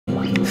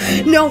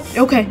No,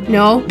 okay,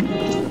 no.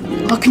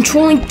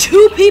 Controlling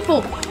 2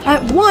 people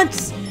at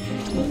once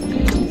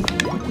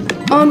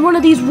on one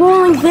of these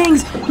rolling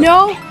things.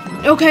 No?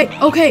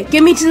 Okay,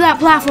 get me to that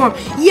platform.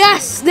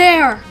 Yes,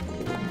 there!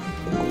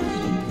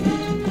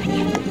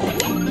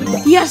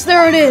 Yes,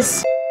 there it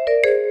is.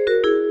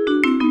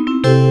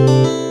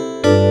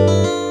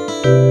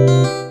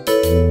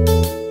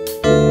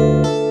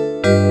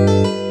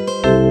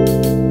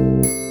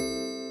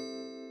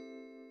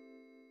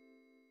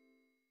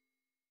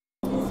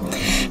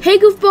 Hey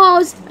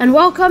goofballs, and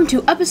welcome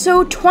to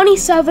episode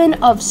 27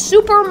 of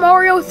Super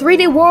Mario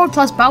 3D World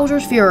plus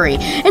Bowser's Fury.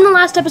 In the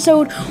last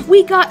episode,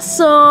 we got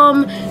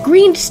some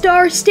green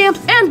star stamps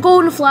and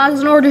golden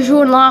flags in order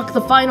to unlock the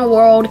final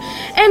world,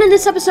 and in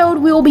this episode,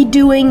 we will be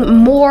doing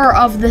more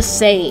of the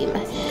same.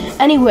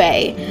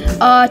 Anyway,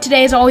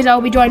 today as always, I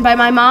will be joined by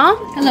my mom.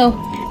 Hello.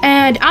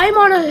 And I'm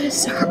on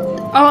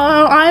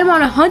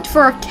a hunt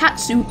for a cat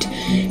suit,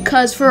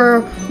 cause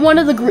for one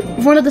of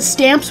the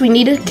stamps we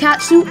need a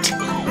cat suit.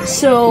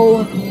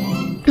 So,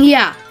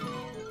 yeah,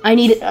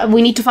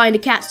 we need to find a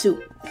cat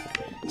suit.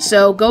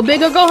 So, go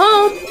big or go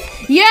home.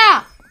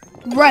 Yeah,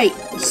 right.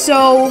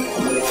 So,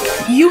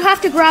 you have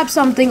to grab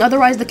something,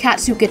 otherwise the cat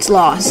suit gets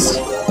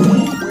lost.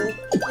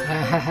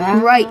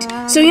 Right.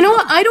 So, you know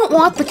what? I don't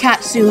want the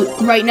cat suit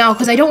right now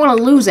because I don't want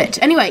to lose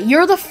it. Anyway,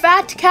 you're the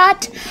fat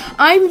cat.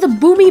 I'm the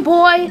boomy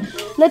boy.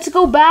 Let's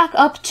go back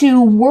up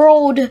to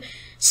World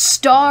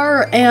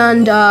Star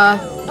and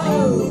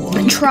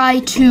try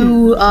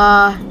to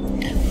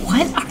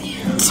What are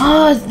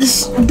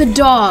you? The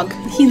dog.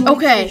 He likes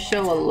okay. your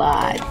show a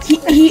lot.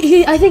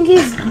 He I think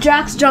he's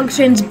Jax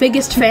Junction's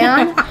biggest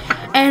fan,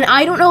 and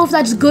I don't know if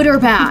that's good or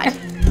bad.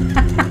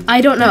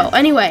 I don't know.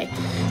 Anyway,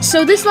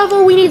 so this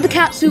level we need the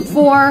cat suit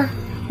for.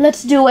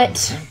 Let's do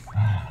it.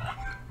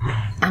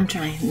 I'm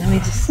trying. Let me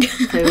just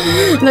play with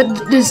you.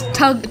 Let's just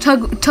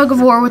tug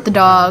of war with the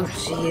dog.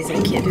 Jeez, I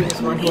can't do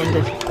this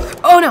one-handed.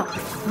 Oh no!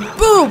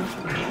 Boom!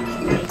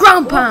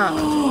 Ground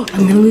pound!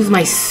 I'm gonna lose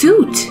my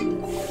suit.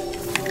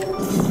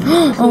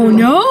 Oh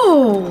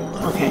no!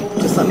 Okay,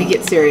 just let me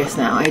get serious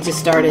now. I just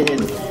started in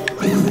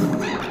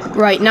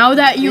Right, now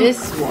that you...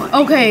 this one.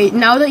 Okay,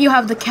 now that you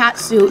have the cat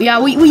suit. Yeah,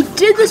 we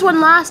did this one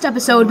last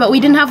episode, but we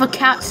didn't have a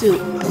cat suit.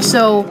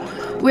 So,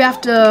 we have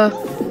to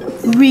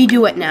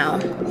redo it now.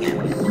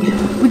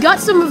 We got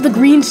some of the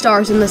green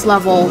stars in this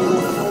level,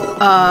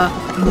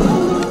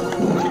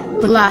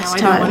 last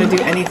time. I don't want to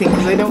do anything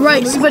because I don't...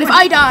 Right, but if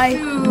I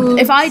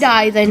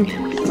die, then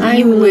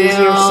you lose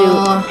your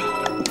suit.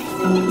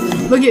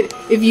 Look at,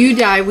 if you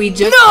die, we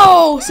just...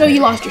 No! So you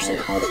lost your suit.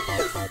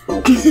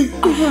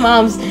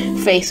 Mom's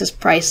face is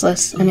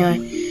priceless.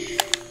 Anyway.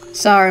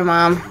 Sorry,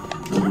 Mom.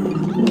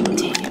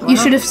 You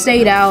should have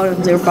stayed out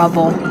of their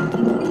bubble.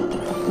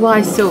 Well,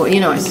 I still would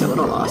have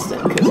lost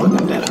it because I'm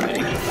dead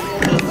already.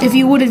 If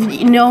you would have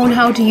known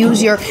how to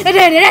use your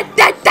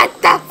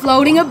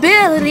floating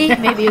ability,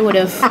 maybe you would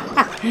have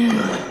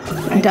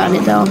done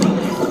it though.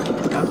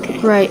 Okay.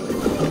 Right.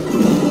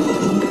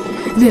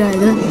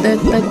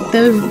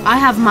 I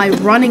have my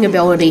running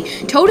ability.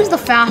 Toad is the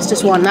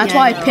fastest one. That's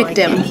why I picked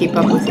him. Can't keep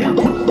up with you.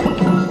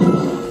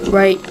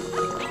 Right.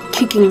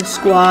 Kicking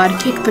squad,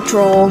 kick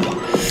patrol.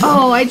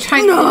 Oh, I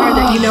tried to remember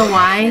that. You know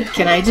why?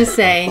 Can I just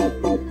say,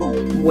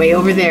 way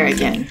over there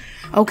again.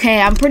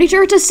 Okay, I'm pretty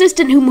sure it's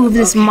Assistant who moved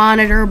this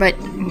monitor, but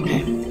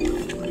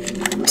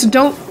so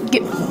don't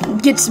get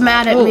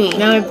mad at me.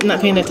 Now I'm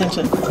not paying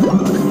attention.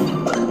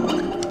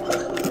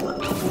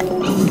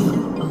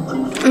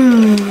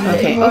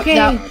 Okay.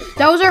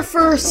 That was our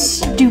first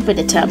stupid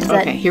attempt.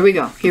 Okay, here we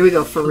go. Here we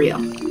go for real.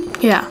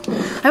 Yeah.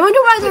 I wonder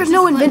why there's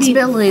no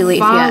invincibility leaf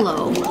yet.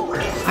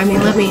 I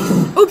mean, let me.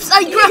 Oops!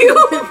 You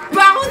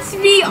bounced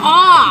me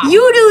off.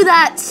 You do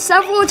that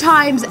several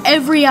times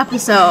every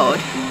episode.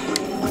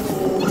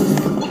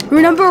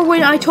 Remember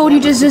when I told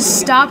you to just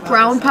stop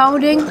ground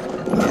pounding?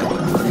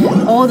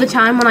 All the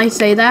time when I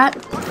say that?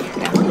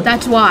 Yeah.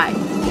 That's why.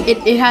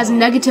 It has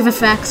negative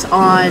effects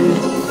on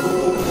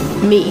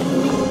me.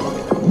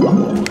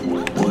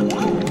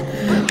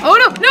 Oh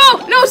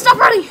no, stop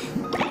running!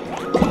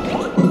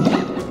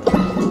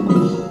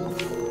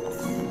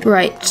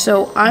 Right,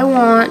 so I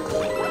want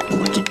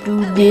to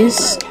do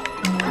this.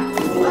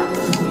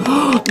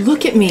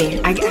 Look at me.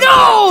 I got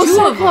No, two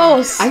so of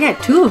close. them. I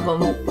got 2 of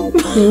them.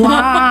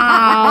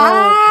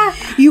 Wow.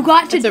 You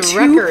got to That's a 2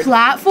 record.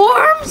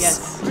 platforms?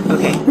 Yes.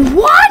 Okay.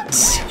 What?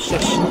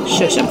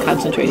 Shush, I'm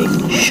concentrating.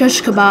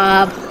 Shush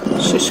kebab.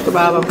 Shush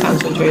kebab, I'm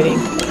concentrating.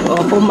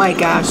 Oh my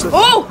gosh.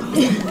 Oh!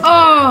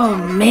 Oh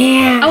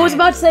man. I was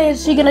about to say,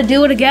 is she gonna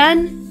do it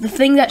again? The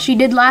thing that she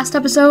did last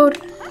episode?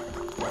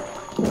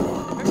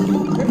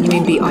 You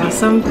mean be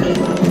awesome?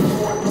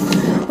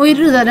 Well, you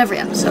do that every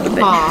episode,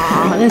 but...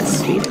 Aw, that's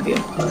sweet of you.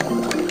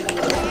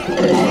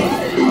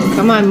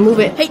 Come on, move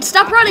it. Hey,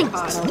 stop running!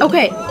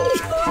 Okay.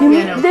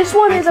 Yeah, no, This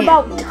one I is can't.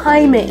 about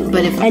timing.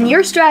 But if- and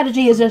your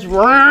strategy is just You know,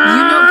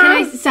 can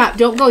I stop?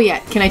 Don't go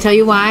yet. Can I tell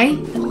you why?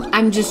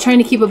 I'm just trying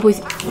to keep up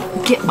with...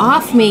 Get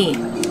off me.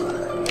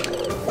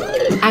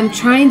 I'm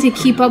trying to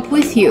keep up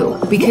with you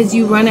because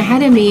you run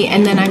ahead of me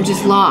and then I'm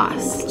just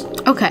lost.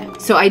 Okay.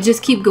 So I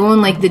just keep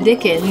going like the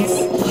Dickens,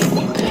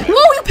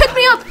 Whoa, you picked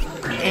me up!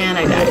 and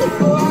I died.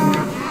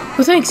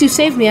 Well, thanks, you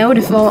saved me. I would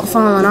have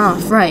fallen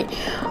off. Right.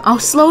 I'll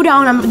slow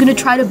down. I'm gonna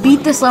try to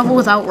beat this level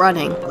without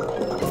running.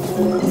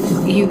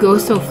 You go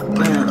so.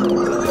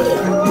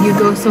 You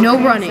go so. No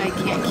fast, running. I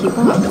can't keep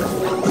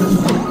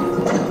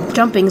up.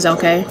 Jumping's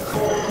okay.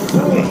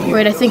 Okay.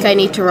 Wait, I think I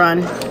need to run.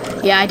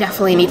 Yeah, I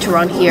definitely need to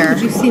run here.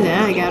 Did you see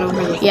that? I got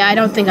over the. Yeah, I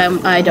don't think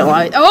I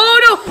don't.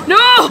 Oh, no!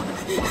 No!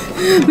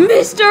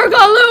 Mr.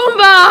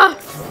 Galumba!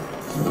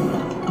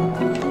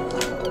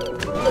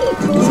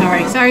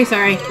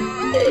 Sorry.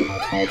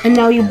 And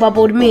now you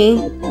bubbled me.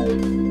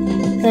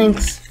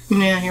 Thanks.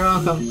 Yeah, you're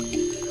welcome.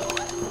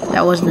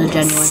 That wasn't a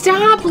genuine.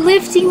 Stop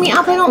lifting me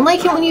up. I don't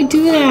like it when you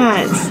do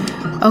that.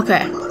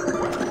 Okay.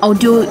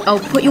 I'll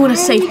put you in a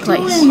safe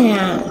place. Doing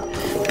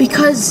that?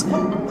 Because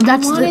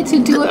that's I wanted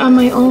to do it on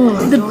my own.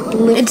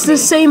 it's the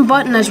same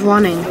button as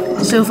running.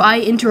 So if I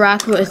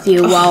interact with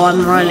you while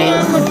I'm running.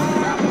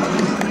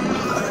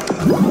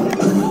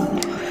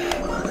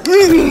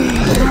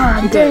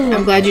 Good.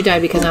 I'm glad you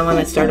died because I want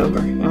to start over.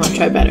 I want to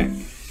try better.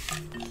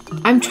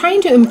 I'm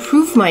trying to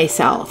improve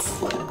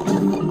myself.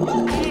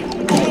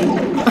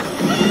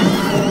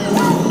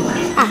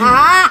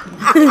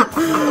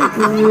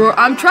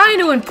 I'm trying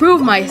to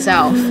improve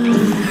myself.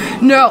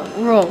 No,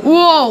 roll.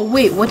 Whoa,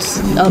 wait, what's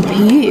up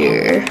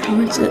here?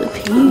 What's up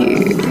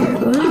here?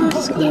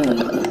 What's up?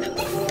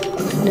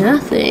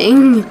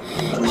 Nothing.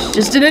 It's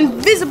just an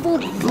invisible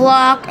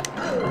block.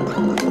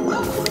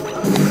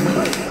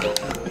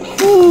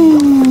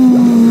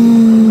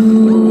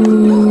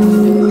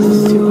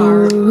 It's too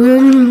hard.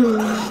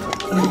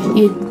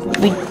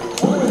 We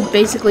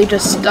basically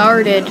just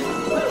started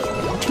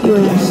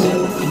doing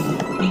this.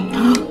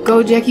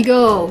 Go, Jackie,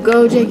 go.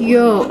 Go, Jackie,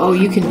 go. Oh,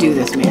 you can do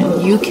this,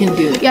 man. You can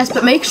do this. Yes,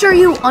 but make sure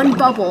you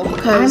unbubble,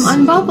 because...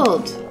 I'm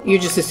unbubbled. You're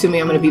just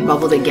assuming I'm going to be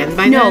bubbled again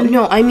by then?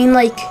 No, I mean,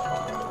 like,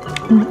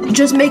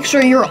 just make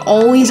sure you're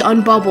always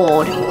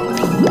unbubbled.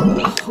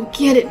 Oh,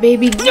 get it,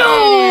 baby. Get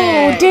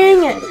No! it.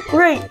 Dang it.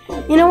 Right.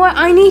 You know what?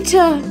 I need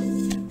to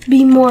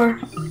be more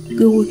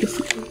good with the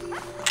flow.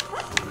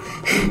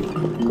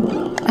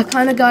 I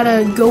kind of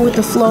gotta go with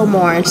the flow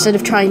more instead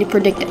of trying to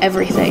predict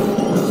everything.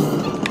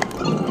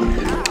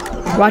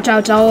 Watch out,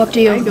 it's all up to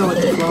I you. go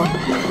with the flow.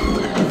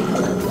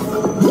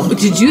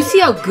 Did you see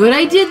how good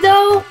I did,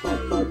 though?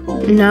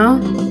 No?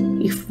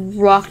 You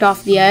rocked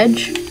off the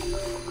edge?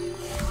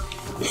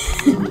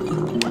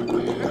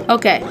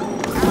 Okay.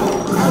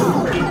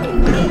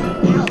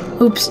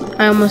 Oops,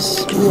 I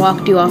almost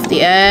walked you off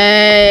the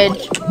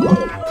edge.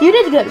 You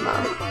did good,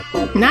 Mom.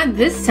 Not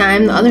this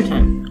time, the other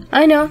time.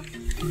 I know.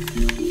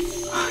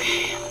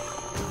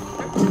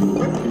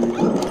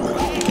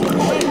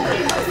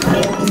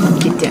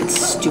 Get that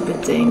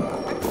stupid thing.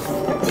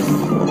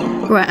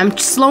 Right, I'm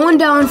slowing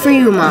down for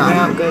you,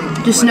 Mom. Oh,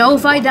 good. Just know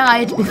if I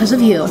die, it's because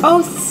of you.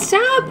 Oh,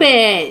 stop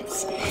it!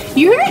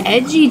 You're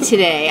edgy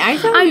today. I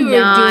thought I'm we were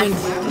not.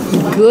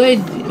 doing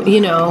good,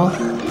 you know,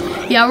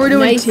 Yeah, we're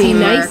doing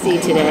teamwork. nicey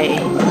today.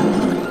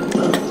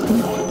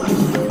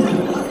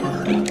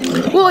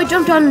 Whoa, I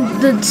jumped on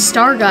the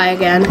star guy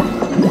again.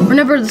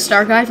 Remember the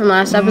star guy from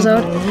last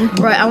episode?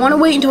 Right, I want to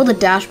wait until the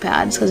dash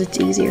pads because it's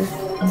easier.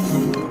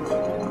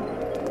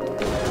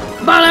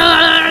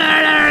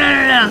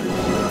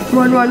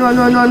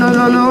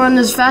 Run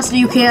as fast as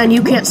you can.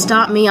 You can't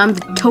stop me. I'm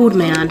the Toad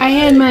Man. I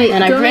had my.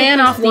 And I do ran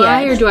press off the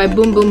Y, edge. or do I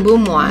boom, boom,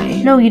 boom?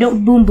 Y? No, you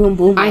don't boom, boom,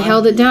 boom. I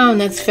held it down.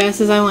 That's as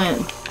fast as I went.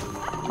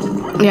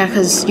 Yeah,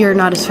 because you're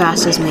not as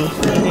fast as me.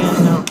 Yeah,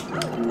 no.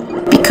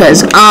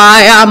 Because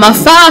I am a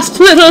fast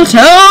little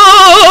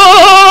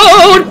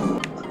toad!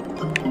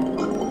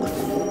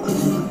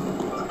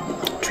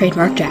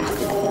 Trademark Jack.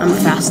 I'm a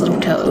fast little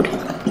toad.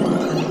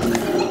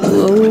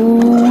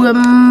 Oh,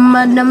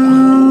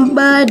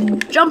 number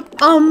jump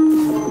Oh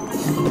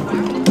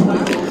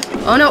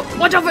no,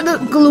 watch out for the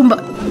Galumba.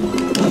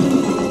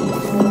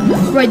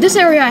 Right, this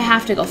area I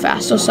have to go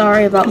fast, so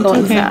sorry about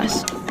going okay.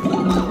 fast.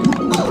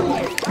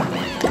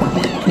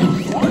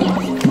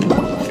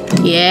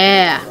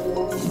 Yeah.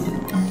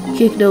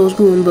 Kick those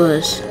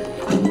Goombas.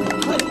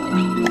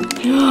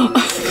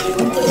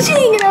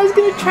 Dang it, I was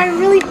gonna try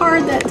really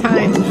hard that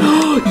time.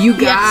 You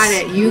got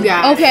Yes. it, you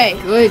got Okay,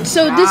 it. Good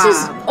so job. this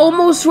is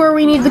almost where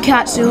we need the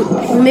cat suit.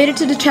 We made it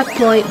to the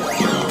checkpoint.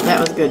 That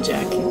was good,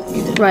 Jack.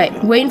 You did.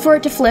 Right, waiting for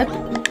it to flip.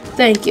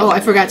 Thank you. Oh, I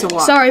forgot to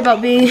walk. Sorry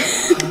about being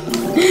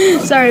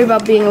sorry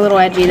about being a little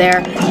edgy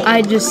there.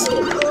 I just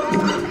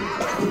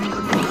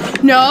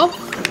No.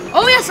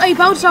 Oh yes, I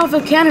bounced off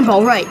a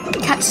cannonball, right.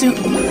 Cat suit.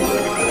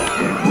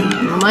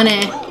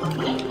 Money.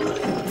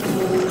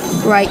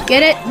 Right,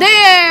 get it?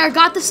 There!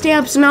 Got the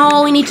stamps. Now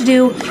all we need to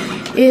do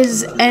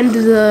is end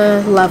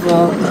the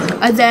level.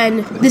 And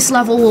then this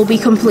level will be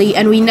complete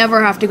and we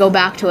never have to go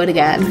back to it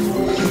again.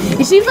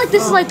 It seems like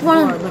this is like one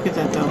Lord, of look at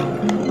that though.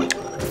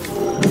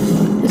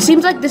 It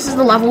seems like this is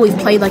the level we've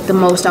played like the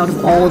most out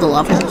of all the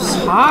levels.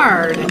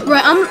 Hard.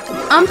 Right,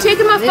 I'm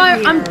taking my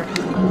fire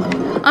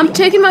I'm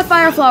taking my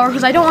fire flower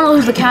because I don't want to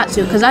lose the cat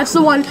suit because that's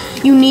the one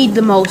you need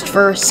the most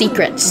for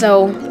secrets.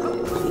 So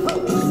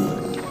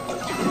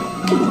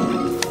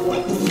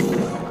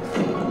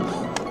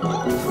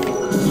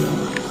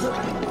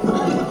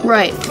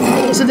Right.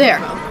 So there.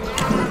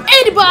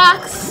 And a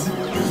box.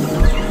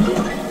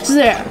 So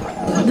there.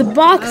 The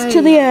box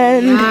to the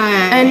end.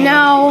 And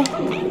now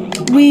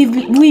we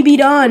be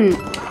done.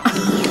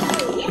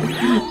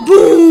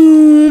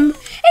 Boom.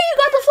 Hey, you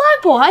got the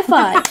flagpole. High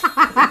five.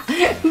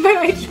 But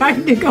I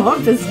tried to go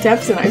up the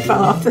steps and I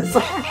fell off the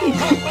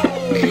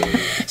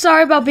side.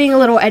 Sorry about being a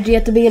little edgy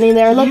at the beginning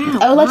there.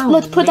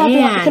 Let's put that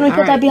behind. Can we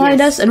put that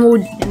behind us and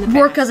we'll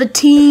work as a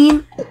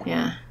team?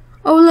 Yeah.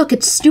 Oh look,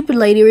 it's stupid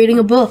lady reading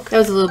a book. That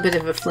was a little bit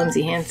of a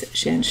flimsy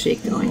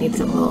handshake though. I need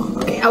some little.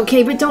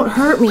 Okay, but don't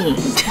hurt me.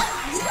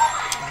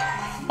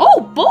 Oh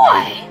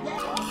boy!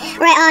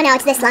 Right, oh no,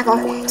 it's this level.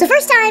 So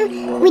first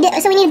time, we need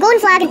a golden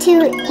flag and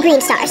 2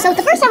 green stars. So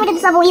the first time we did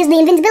this level, we used the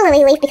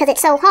invincibility leaf because it's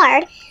so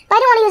hard. But I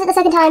don't want to use it the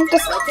second time,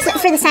 just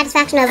for the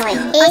satisfaction of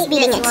us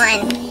beating it.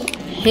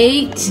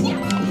 Hate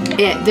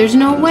it. There's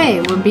no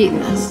way we're beating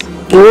this.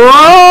 Whoa!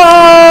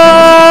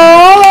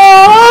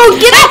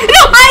 Get up!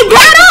 No, I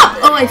got up!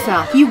 Oh, I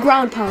fell. You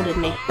ground pounded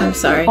me. I'm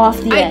sorry. Off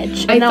the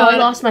edge. And now I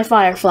lost my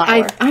fire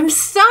flower. I'm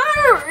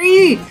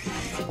sorry.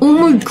 Oh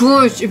my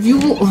gosh! If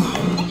you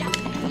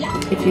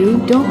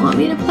don't want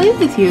me to play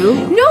with you,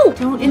 no,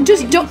 don't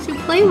to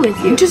play with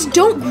you. Just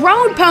don't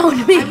ground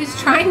pound me. I was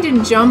trying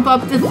to jump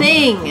up the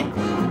thing.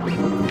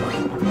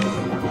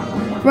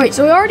 Right,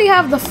 so we already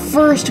have the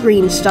first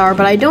green star,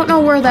 but I don't know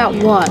where that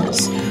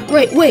was.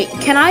 Right, wait,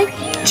 can I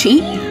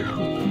cheat?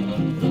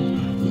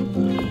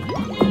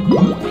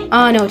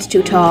 Oh no, it's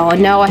too tall,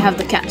 and now I have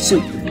the cat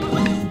suit.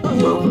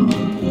 Boom.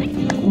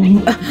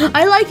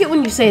 I like it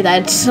when you say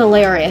that. It's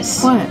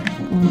hilarious. What?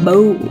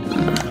 Boom.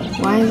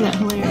 Why is that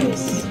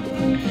hilarious?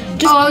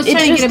 Just, I was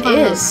trying to get up on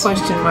is. those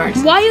question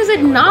marks. Why is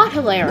it not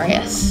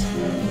hilarious?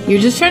 You're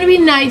just trying to be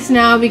nice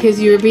now because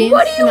you're being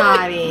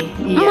snotty.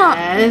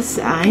 Yes,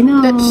 I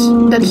know.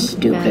 That's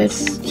stupid.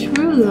 That's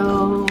true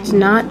though. It's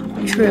not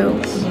true.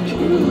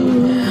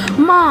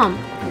 Mom,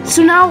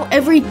 so now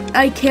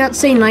I can't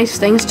say nice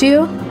things to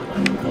you?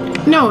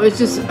 No, it's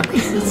just okay,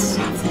 let's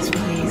stop this,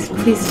 please.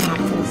 Please stop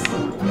this.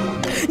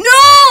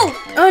 No!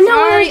 Oh no,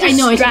 sorry. I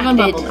know, I should have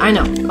unbubbled. I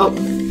know. Oh.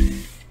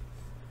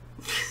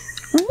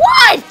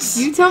 What?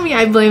 You tell me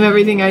I blame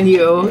everything on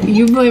you.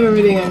 You blame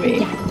everything on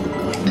me.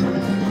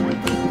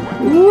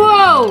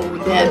 Whoa!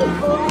 Dead.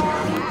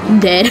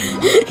 Dead.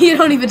 You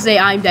don't even say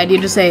I'm dead, you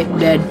just say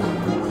dead.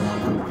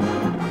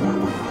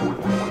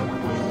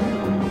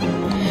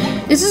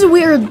 This is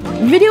weird.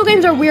 Video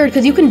games are weird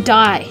because you can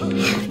die.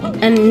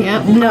 And there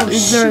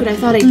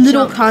are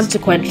little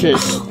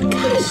consequences. Oh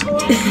gosh.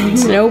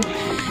 Nope.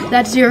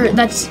 That's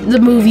the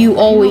move you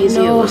always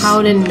know use.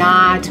 How to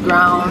not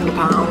ground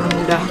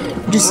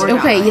pound. Just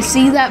okay, you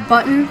see that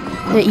button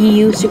that you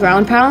use to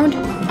ground pound?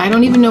 I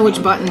don't even know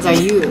which buttons I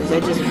use. I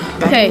just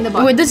bang the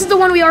button. Wait, this is the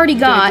one we already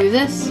got. Do I do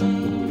this?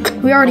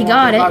 We already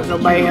got it.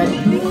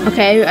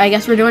 Okay, I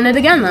guess we're doing it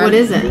again then. What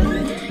is it?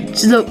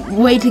 It's the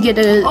way to get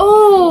a.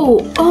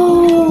 Oh!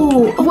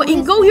 What?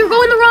 You're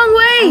going the wrong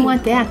way. I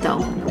want that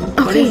though.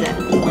 Okay. What is it?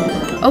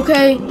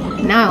 Okay.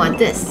 Now I want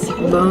this.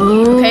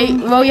 Boom. Okay.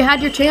 Well, you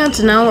had your chance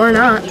now or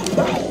not,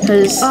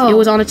 because it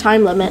was on a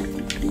time limit.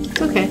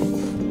 It's okay.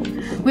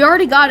 We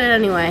already got it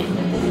anyway.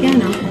 Yeah,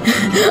 no.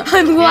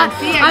 I'm glad.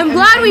 I'm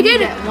glad we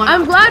did it.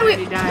 I'm glad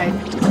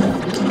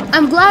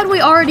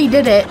we already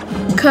did it.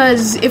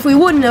 Cause if we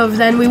wouldn't have,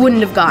 then we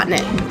wouldn't have gotten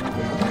it.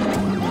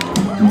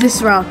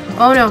 This round.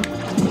 Oh no.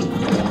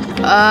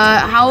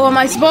 How am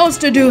I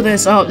supposed to do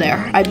this? Oh,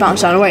 there. I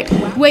bounced out.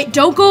 Wait.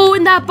 Don't go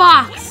in that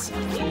box.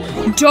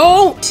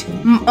 Don't.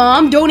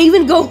 Mom, don't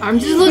even go. I'm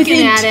just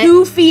looking at it.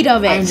 2 feet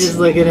of it. I'm just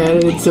looking at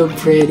it. It's so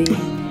pretty.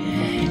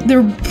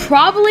 There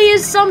probably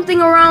is something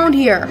around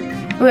here.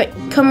 Wait,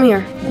 come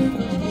here.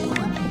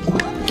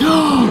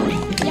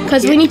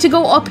 Because we need to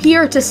go up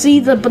here to see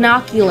the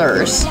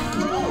binoculars.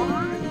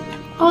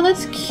 Oh,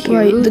 that's cute.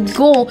 Right, the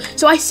goal.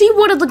 So I see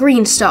one of the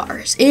green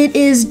stars. It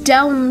is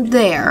down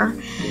there.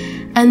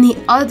 And the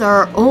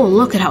other, oh,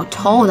 look at how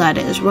tall that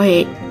is.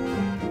 Wait.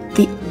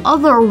 The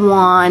other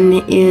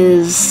one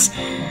is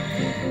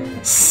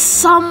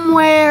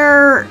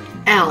somewhere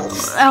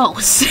else.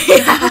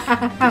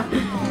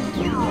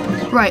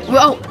 Right.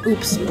 Well,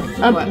 oops.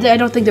 I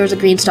don't think there was a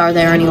green star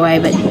there anyway,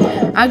 but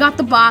I got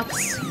the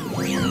box.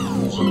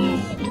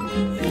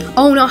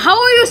 Oh no, how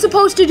are you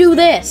supposed to do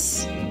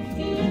this?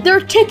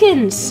 They're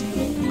chickens.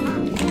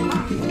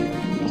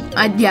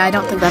 I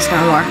don't think that's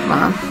gonna work,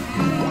 Mom.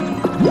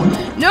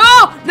 No,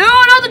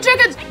 not the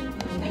chickens.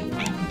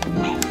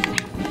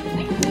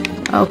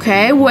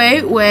 Okay,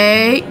 wait.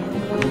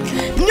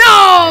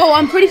 No,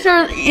 I'm pretty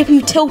sure if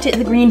you tilt it,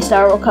 the green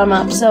star will come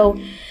up. So,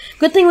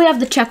 good thing we have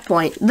the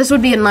checkpoint. This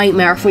would be a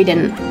nightmare if we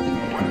didn't.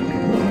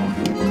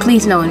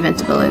 Please no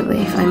invincibility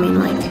leaf. I mean,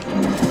 like.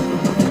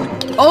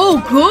 Oh,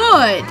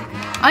 good.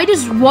 I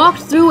just walked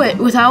through it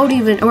without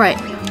even. All right,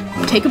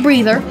 take a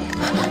breather.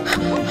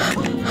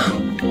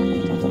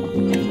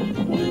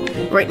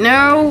 Right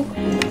now.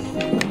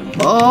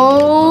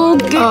 Oh,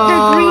 get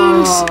the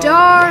green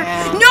star.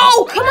 Yeah. No!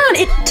 No, come on,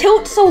 it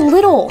tilts so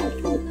little.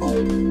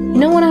 You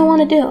know what I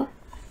want to do?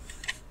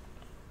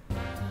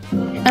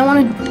 I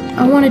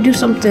want to do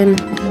something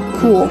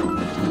cool.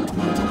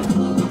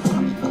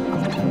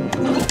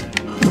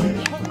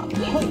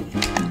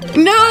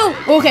 No!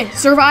 Okay,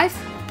 survive,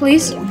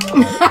 please.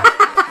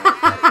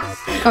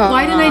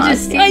 Why didn't I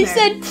just stand I there?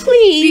 said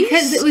please.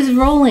 Because it was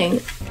rolling.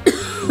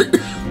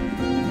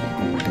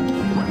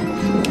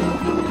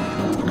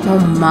 Oh,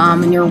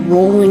 Mom, and your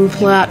rolling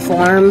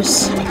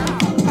platforms.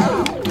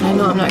 I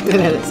know I'm not good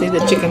at it. See, the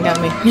chicken got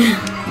me.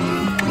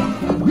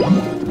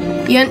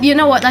 You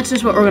know what? That's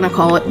just what we're gonna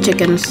call it,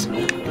 chickens.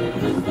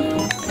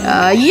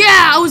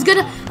 Yeah, I was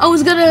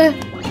gonna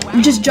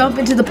just jump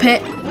into the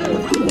pit.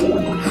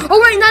 Oh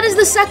right, that is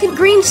the second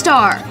green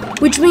star,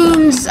 which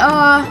means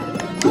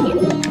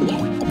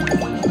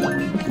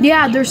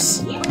yeah,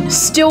 there's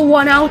still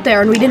one out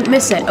there, and we didn't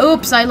miss it.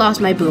 Oops, I lost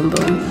my boom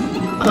boom.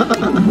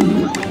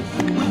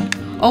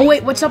 Oh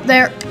wait, what's up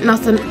there?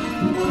 Nothing.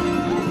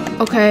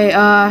 Okay,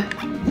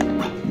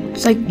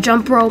 it's like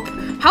jump rope.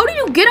 How do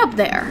you get up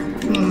there?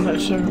 I'm not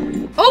sure.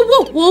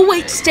 Oh, whoa,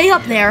 wait, stay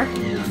up there.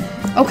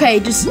 Okay,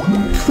 just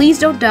please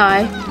don't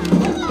die.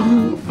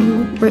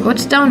 Wait,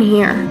 what's down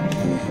here?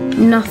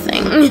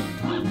 Nothing.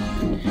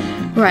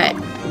 Right,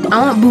 I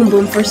want boom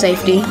boom for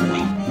safety.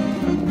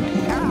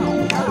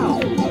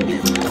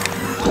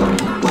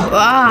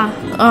 Ah,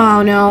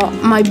 oh no,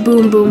 my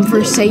boom boom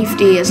for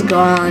safety is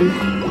gone.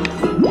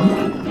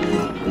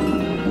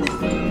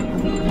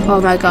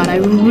 Oh my god, I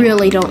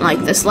really don't like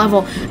this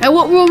level. Hey,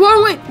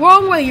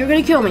 wrong way, you're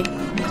gonna kill me.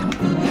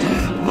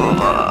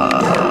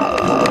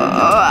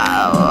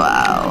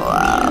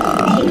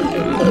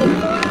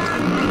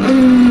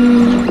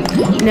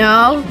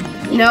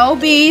 No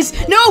bees,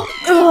 no!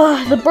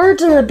 Ugh, the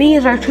birds and the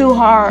bees are too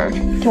hard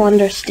to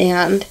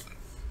understand.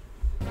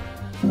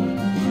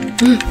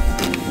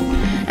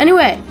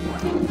 Anyway,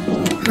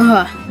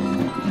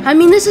 I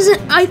mean, this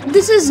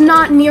is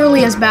not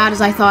nearly as bad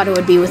as I thought it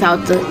would be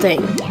without the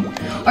thing.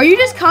 Are you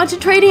just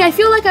concentrating? I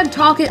feel like I'm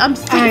talking. I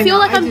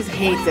just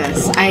hate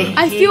this.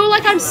 I feel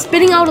like I'm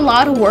spitting out a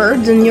lot of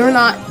words and you're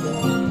not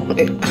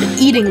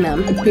eating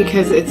them.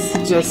 Because it's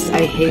just,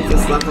 I hate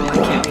this level. I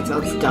can't wait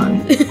till it's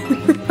done.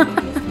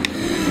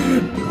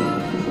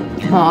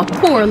 Aw,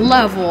 poor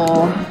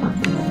level.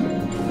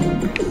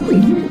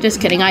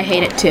 Just kidding, I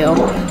hate it too.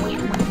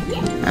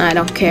 I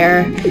don't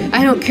care.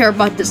 I don't care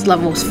about this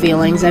level's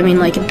feelings. I mean,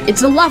 like,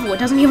 it's a level. It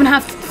doesn't even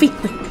have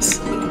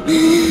feelings.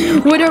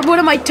 What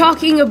am I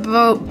talking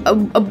about? A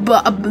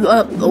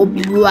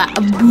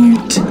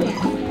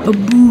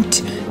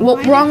boot. Well,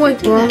 wrong way.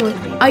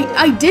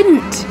 I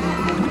didn't.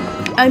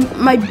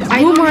 My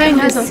boomerang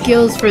has the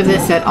skills for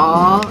this at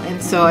all,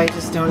 and so I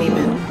just don't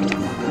even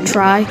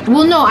try.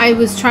 Well, no, I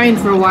was trying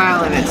for a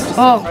while, and it's just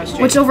so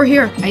frustrating. What's over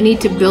here? I need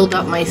to build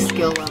up my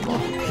skill level.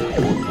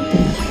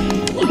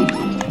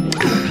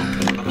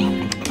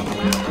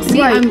 See,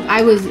 right.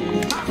 I was.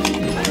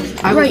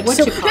 Right. What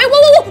So, you call hey,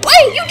 whoa!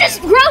 Wait! You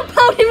just ground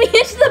pounded me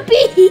into the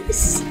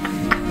bees.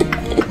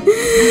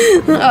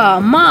 Oh,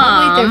 Mom.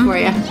 I'll wait there for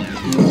you.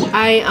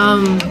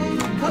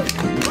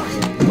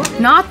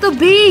 Not the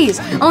bees.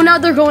 Oh, now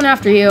they're going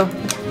after you.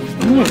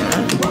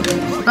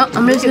 Oh,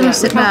 I'm just gonna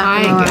sit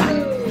back.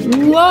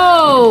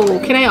 Whoa!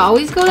 Can I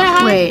always go that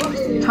high? Wait.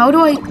 How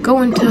do I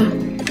go into?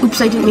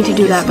 Oops! I didn't mean to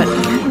do that. But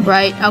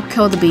right, I'll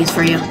kill the bees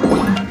for you,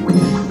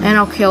 and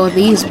I'll kill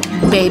these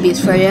babies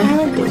for you. I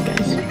like those guys.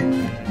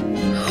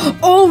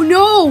 Oh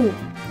no!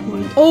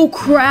 Oh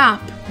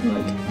crap!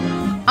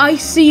 I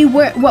see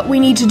what we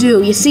need to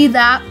do. You see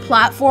that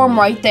platform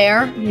right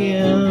there?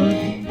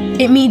 Yeah.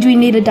 It means we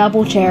need a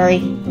double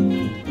cherry.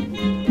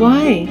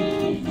 Why?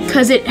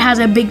 Because it has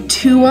a big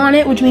 2 on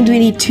it, which means we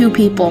need 2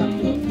 people.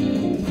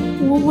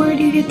 Well, where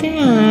do you get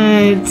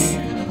that?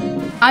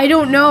 I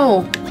don't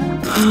know.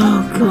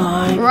 Oh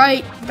god.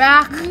 Right,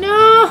 back.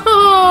 No!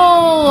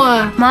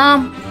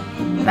 Mom,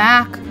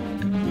 back.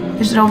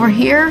 Is it over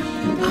here?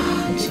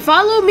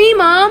 Follow me,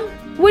 Mom.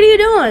 What are you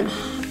doing?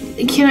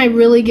 Can I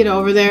really get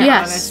over there?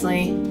 Yes.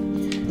 Honestly.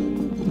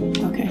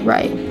 Okay.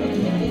 Right.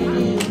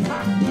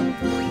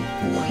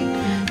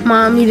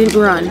 Mom, you didn't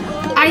run.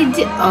 I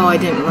did. Oh, I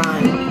didn't run. I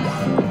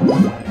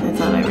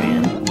thought I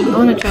ran. I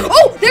want to try.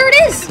 Oh, there it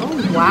is! Oh,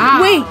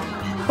 wow. Wait.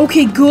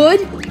 Okay,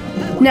 good.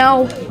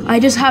 Now, I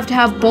just have to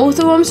have both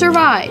of them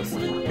survive.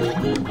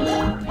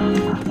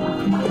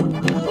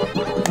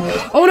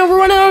 Oh no, we're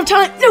running out of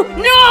time.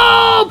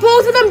 No!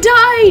 Both of them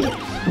died!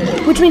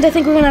 Which means I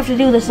think we're gonna have to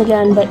do this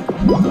again, but...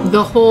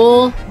 The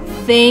whole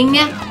thing?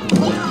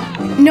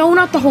 No,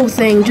 not the whole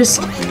thing,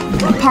 just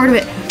part of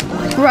it.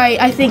 Right,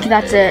 I think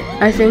that's it.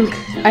 I think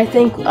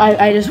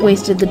I just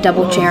wasted the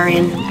double cherry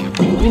and...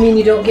 You mean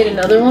you don't get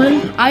another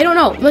one? I don't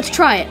know. Let's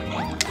try it.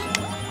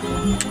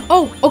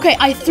 Oh, okay,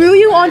 I threw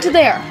you onto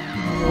there.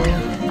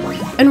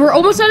 And we're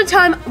almost out of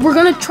time. We're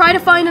gonna try to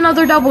find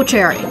another double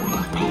cherry.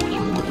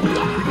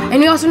 And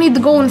we also need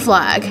the golden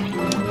flag.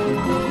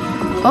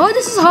 Oh,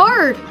 this is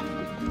hard.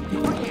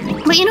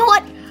 But you know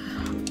what?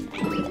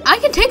 I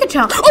can take a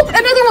challenge. Oh,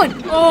 another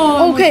one.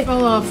 Oh, Okay. it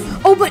fell off.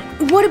 Oh, but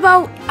what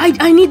about,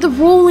 I need the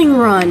rolling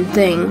run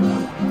thing.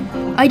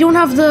 I don't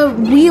have the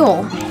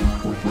wheel.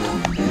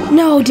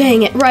 No,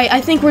 dang it. Right,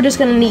 I think we're just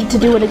gonna need to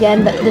do it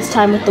again, but this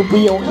time with the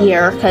wheel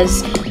here,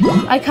 because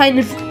I kind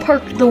of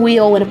parked the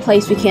wheel in a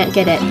place we can't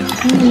get it.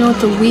 I don't even know what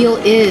the wheel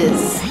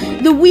is.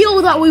 The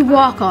wheel that we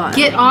walk on.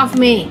 Get off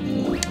me.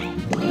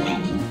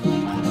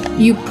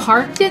 You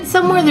parked it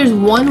somewhere? There's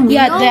one wheel?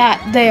 Yeah,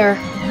 that, there.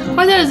 I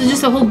thought there's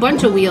just a whole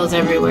bunch of wheels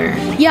everywhere.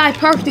 Yeah, I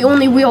parked the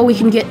only wheel we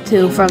can get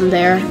to from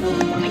there.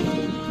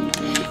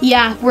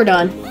 Yeah, we're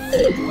done.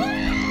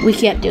 We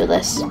can't do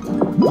this.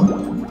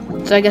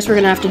 So I guess we're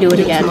gonna have to do it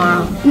again.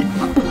 Tomorrow.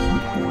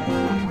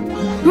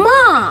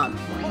 Mom!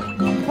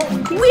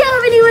 We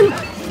haven't even...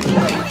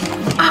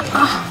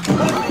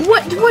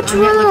 What's Look,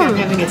 I'm wrong?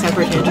 having a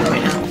temper tantrum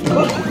right now.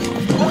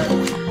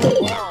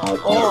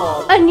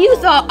 And you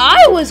thought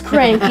I was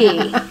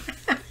cranky.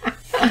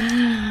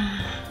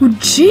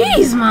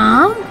 Jeez,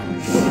 Mom.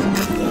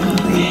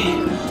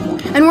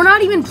 And we're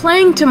not even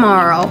playing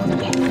tomorrow.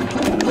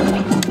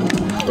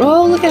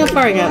 Oh, look at how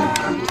far I got.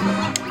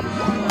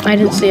 I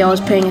didn't see. I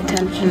was paying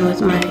attention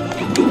with my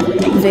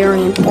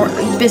very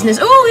important business.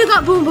 Oh, you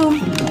got boom boom.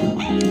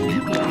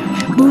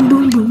 Boom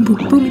boom boom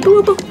boom boom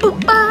boom boom boom.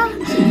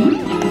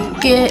 Ah.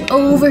 Get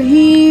over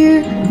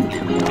here.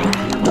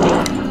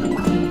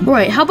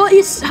 Right. How about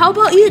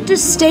you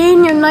just stay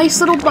in your nice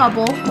little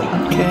bubble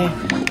Okay.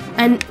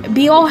 and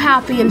be all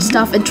happy and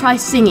stuff and try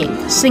singing.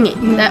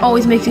 Singing. That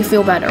always makes you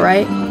feel better,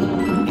 right?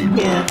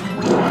 Yeah.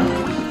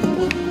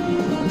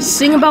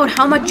 Sing about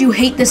how much you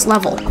hate this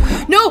level.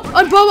 No,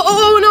 I'm Bubble.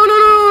 Oh no no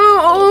no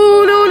no!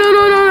 Oh no no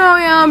no no no!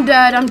 Yeah, I'm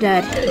dead. I'm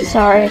dead.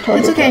 Sorry, I totally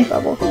It's okay.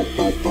 Bubble.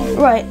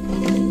 Right.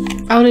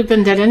 I would have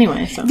been dead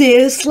anyway, so.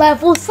 This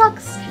level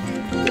sucks.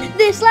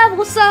 This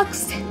level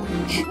sucks.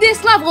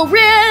 This level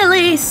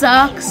really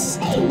sucks.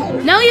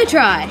 Now you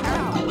try.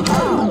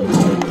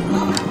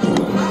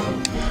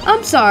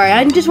 I'm sorry.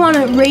 I just want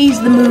to raise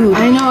the mood.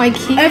 I know, I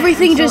can't.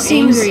 Everything I'm so just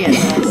seems- angry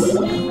at this.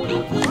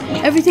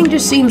 Everything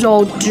just seems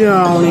all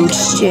down and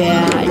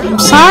sad.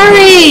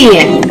 Sorry!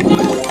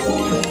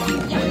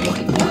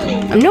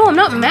 No, I'm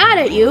not mad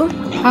at you.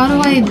 How do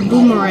I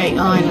boomerang?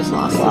 Oh, I just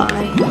lost it.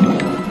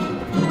 Why?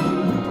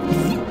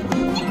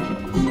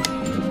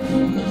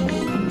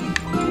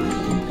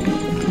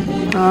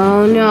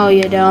 Oh no,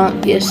 you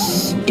don't, you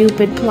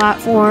stupid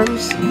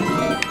platforms.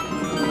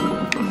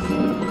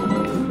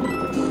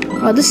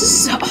 Oh, this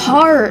is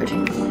hard.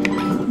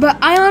 But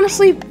I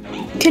honestly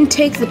can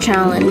take the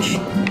challenge.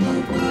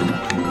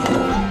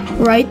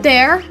 Right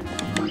there.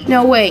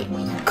 No, wait.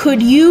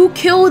 Could you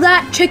kill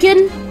that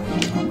chicken?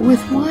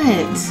 With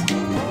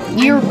what?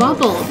 Your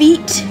bubble.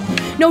 feet.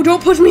 No,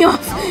 don't push me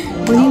off.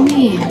 What do you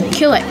mean?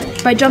 Kill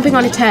it by jumping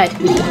on its head.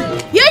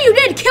 Yeah, you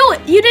did kill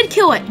it. You did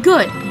kill it.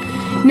 Good.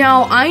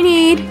 Now I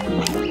need...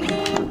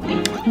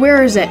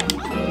 Where is it?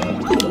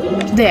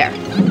 There.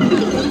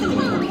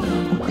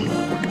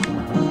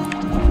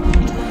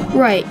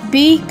 Right.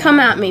 B, come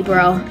at me,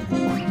 bro.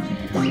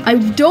 I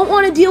don't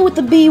want to deal with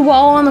the bee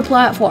while on the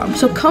platform.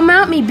 So come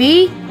at me,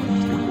 bee.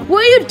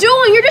 What are you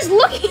doing? You're just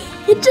looking.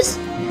 It just...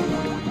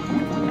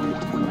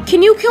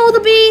 Can you kill the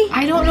bee?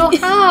 I don't know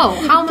how.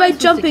 How am I By supposed to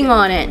jumping kill-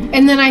 on it.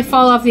 And then I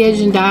fall off the edge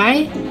and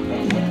die?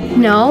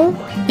 No.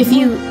 If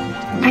you...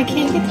 I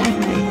can't get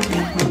that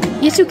high.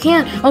 Yes, you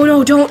can. Oh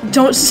no,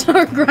 don't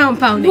start ground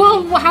pounding.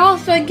 Well, how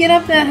else do I get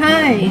up that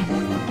high?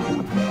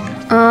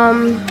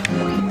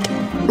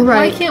 Why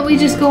Right. can't we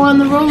just go on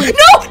the roller? No!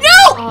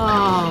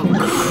 Oh,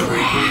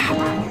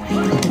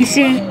 crap. You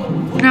see,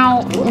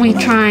 no, we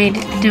tried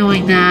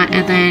doing that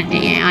and then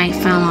I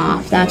fell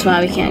off. That's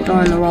why we can't go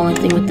on the rolling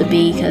thing with the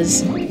bee,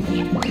 because... Okay,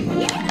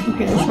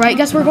 that's Right,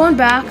 guess we're going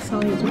back.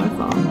 always my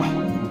fault.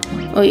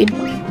 Oh, you...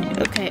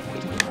 Okay.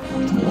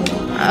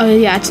 Oh,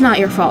 yeah, it's not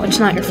your fault. It's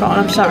not your fault.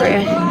 I'm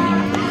sorry.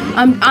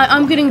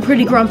 I'm getting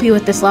pretty grumpy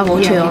with this level,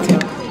 Yeah, me too.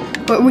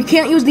 But we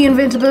can't use the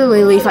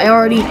invincibility leaf. I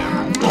already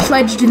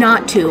pledged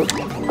not to.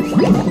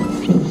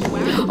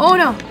 Oh,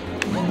 no.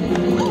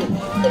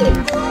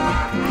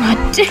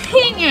 God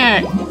dang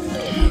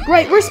it.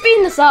 Right, we're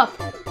speeding this up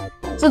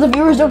so the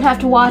viewers don't have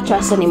to watch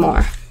us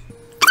anymore.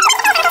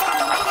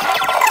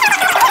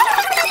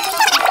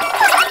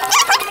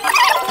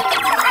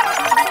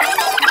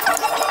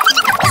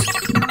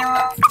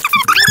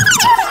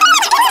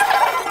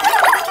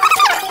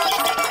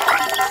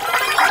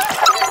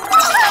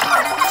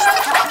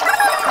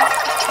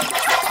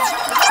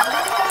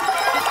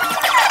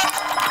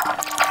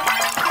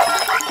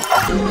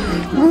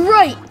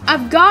 Right,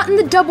 I've gotten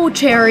the double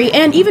cherry,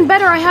 and even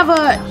better, I have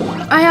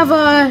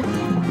a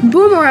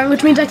boomerang,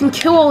 which means I can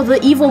kill all the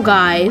evil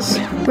guys.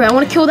 Right, I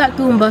want to kill that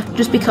Goomba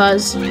just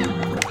because.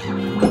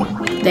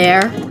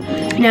 There.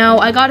 Now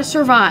I gotta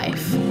survive.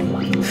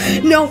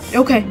 No.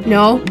 Okay.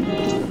 No.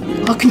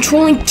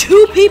 Controlling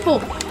two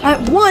people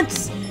at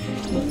once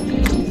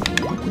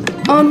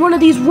on one of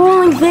these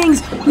rolling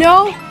things.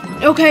 No.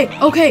 Okay.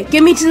 Okay.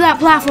 Get me to that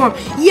platform.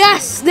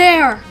 Yes.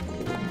 There.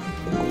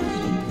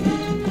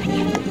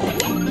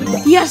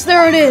 Yes,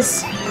 there it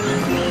is.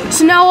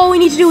 So now all we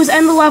need to do is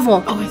end the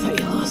level. Oh, I thought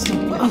you lost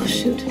him. Oh,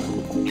 shoot.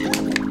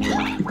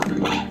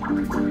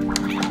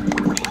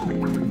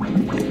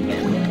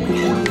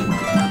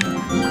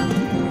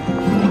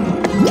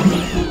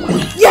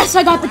 Yes,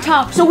 I got the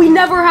top. So we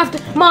never have to,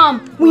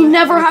 Mom, we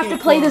never have to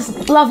play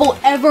this level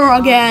ever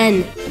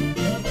again.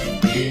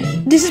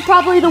 This is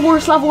probably the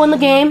worst level in the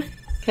game.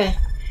 Okay.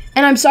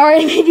 And I'm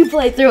sorry I made you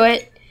play through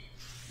it.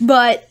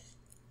 But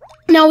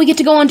now we get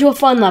to go on to a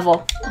fun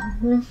level.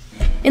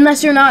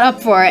 Unless you're not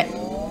up for it.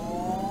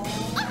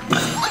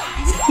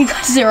 You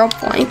got 0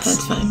 points.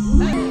 That's fine.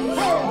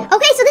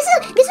 Okay, so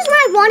this is where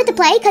I wanted to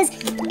play because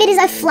it is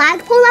a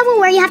flagpole level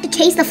where you have to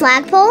chase the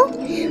flagpole.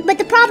 But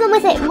the problem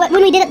with it,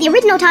 when we did it the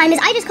original time, is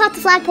I just caught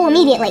the flagpole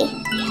immediately.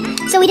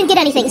 So we didn't get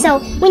anything. So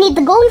we need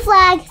the golden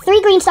flag,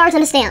 3 green stars,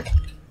 and a stamp.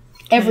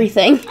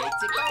 Everything.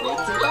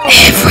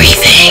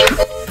 Everything!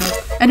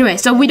 Anyway,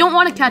 so we don't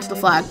want to catch the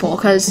flagpole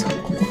because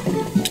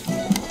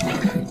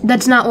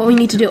that's not what we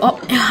need to do. Oh,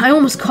 I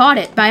almost caught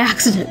it by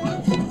accident.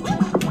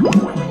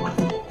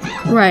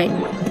 Right.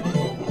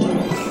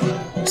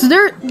 So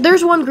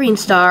there's 1 green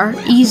star.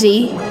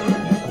 Easy.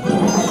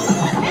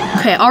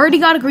 Okay, already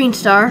got a green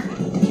star.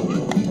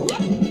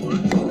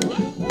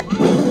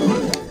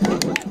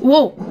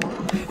 Whoa.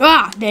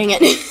 Ah, dang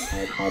it.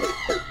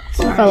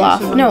 Fell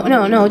off. No,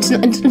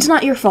 it's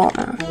not your fault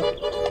now.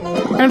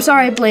 And I'm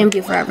sorry I blamed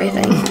you for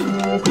everything.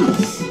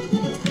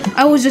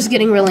 I was just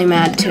getting really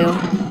mad too.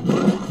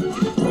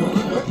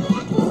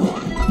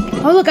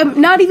 Oh look, I'm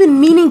not even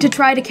meaning to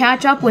try to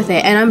catch up with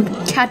it, and I'm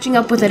catching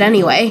up with it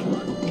anyway.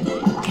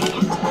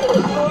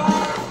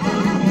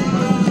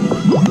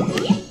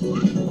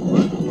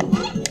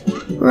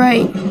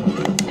 Right.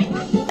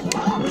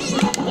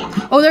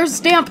 Oh, there's a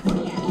stamp.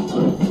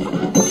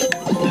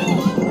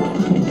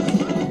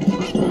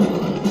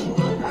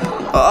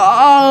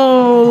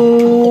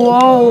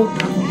 Oh,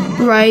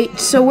 right.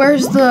 So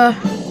where's the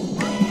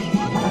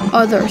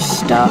other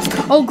stuff?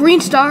 Oh,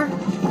 green star.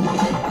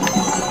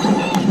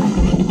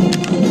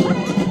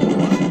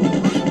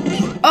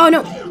 Oh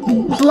no,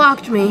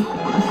 blocked me.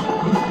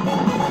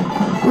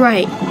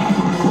 Right.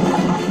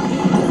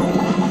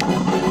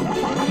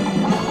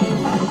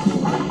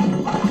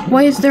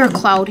 Why is there a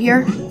cloud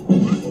here?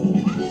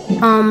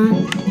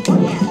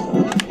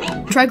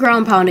 Try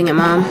ground pounding it,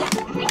 Mom.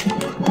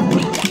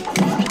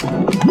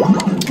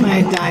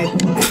 I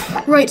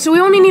died. Right, so we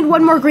only need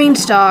 1 more green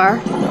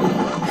star.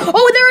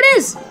 Oh, there it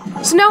is!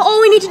 So now all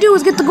we need to do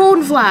is get the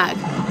golden flag.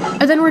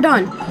 And then we're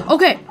done.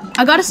 Okay,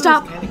 I gotta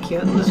stop. Kind of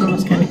cute. This one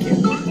was kind of cute.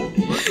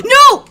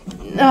 No!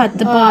 At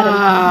the bottom.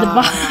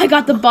 I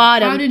got the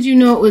bottom. How did you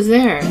know it was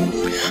there?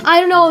 I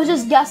don't know, I was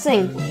just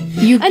guessing.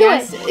 You Anyway.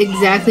 guessed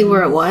exactly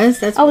where it was?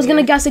 That's I was gonna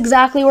weird. guess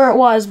exactly where it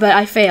was, but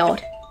I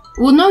failed.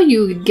 Well, no,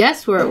 you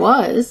guessed where it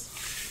was.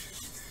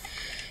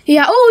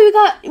 Yeah,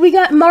 oh, we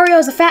got Mario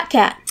as a fat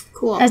cat.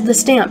 Cool. As the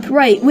stamp.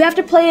 Right, we have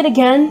to play it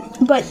again,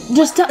 but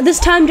just this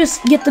time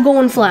just get the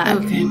golden flag.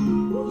 Okay.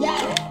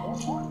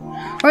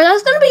 Or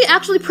that's gonna be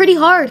actually pretty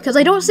hard, because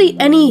I don't see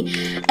any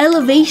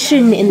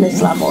elevation in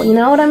this level, you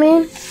know what I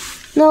mean?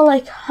 No,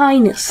 like,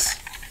 highness.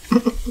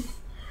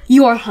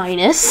 Your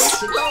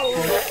Highness.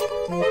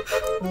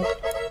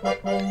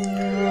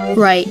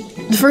 Right.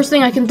 The first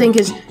thing I can think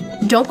is,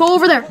 don't go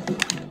over there.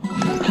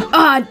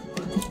 Ah,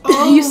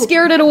 you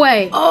scared it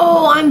away.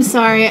 Oh, I'm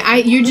sorry.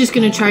 You're just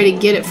gonna try to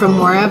get it from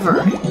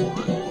wherever.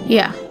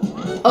 Yeah.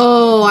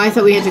 Oh, I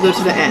thought we had to go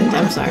to the end.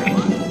 I'm sorry.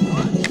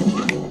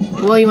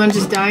 Well, you want to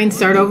just die and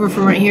start over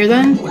from right here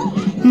then?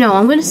 No,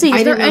 I'm gonna see.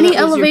 Is there any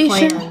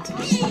elevation?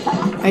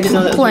 I didn't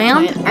know that was your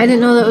Planned? plan. I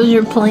didn't know that was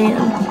your plan.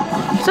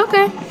 It's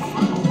okay.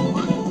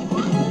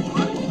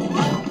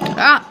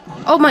 Ah!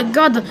 Oh my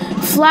god, the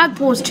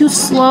flagpole is too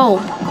slow.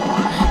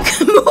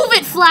 Move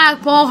it,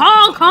 flagpole!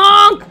 Honk,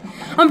 honk!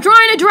 I'm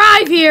trying to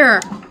drive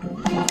here!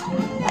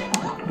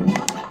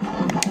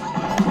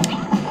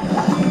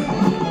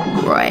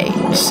 Right,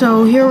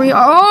 so here we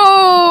are.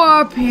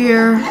 Oh, up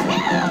here.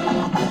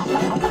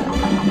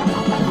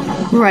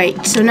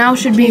 Right, so now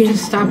should be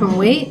Just stop and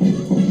wait?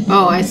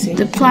 Oh, I see.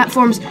 the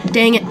platforms.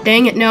 Dang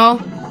it, no.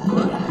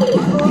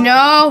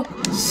 No!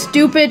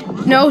 Stupid,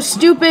 no,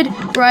 stupid,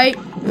 right?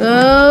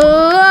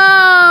 Oh!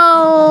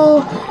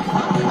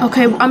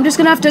 Okay, I'm just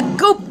gonna have to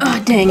go.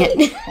 Oh, dang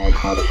it.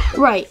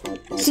 Right.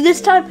 So this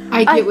time,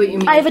 I get what you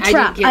mean. I have a I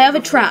trap. didn't get I have a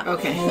it. trap.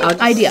 Okay. I'll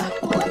just, Idea.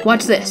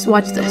 Watch this.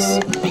 Watch this.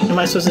 Am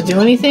I supposed to do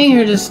anything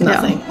or just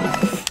nothing?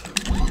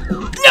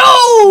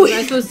 No! Am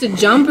I supposed to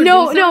jump or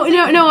No, do no, something?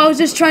 no, no. I was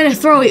just trying to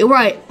throw you.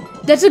 Right.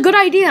 That's a good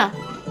idea.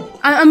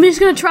 I'm just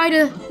gonna try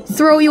to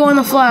throw you on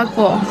the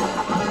flagpole.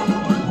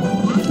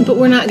 But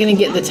we're not gonna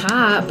get the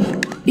top.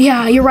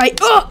 Yeah, you're right.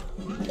 Oh!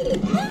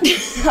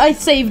 I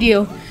saved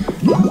you.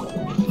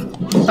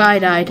 I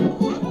died.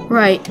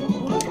 Right.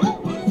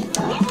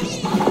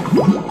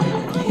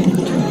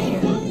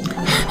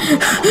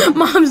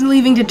 Mom's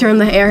leaving to turn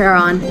the air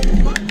on.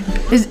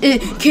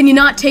 Can you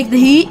not take the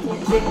heat?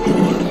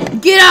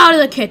 Get out of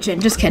the kitchen.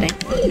 Just kidding.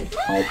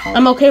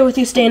 I'm okay with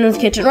you staying in the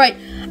kitchen. Right.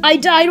 I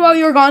died while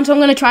you were gone, so I'm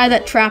gonna try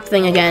that trap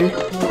thing again.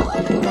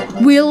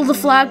 Will the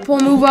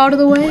flagpole move out of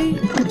the way?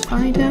 That's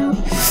find out.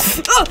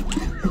 Oh!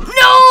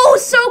 No!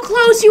 So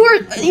close! You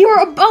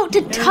were about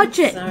to touch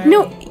it. sorry.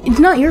 No, it's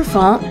not your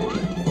fault.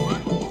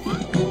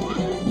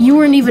 You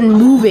weren't even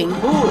moving.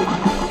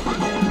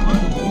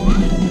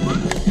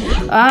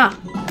 Ah.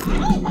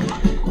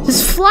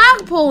 This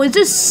flagpole is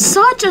just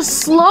such a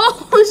slow.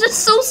 It's just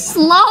so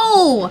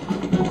slow.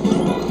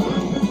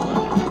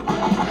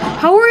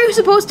 How are you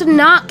supposed to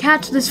not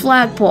catch this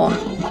flagpole?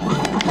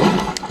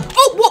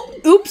 Oh,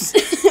 whoa! Oops.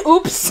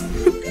 Oops.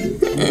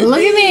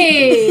 Look at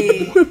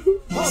me!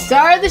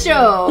 Star of the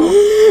show!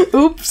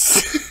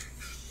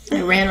 Oops.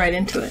 I ran right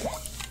into it.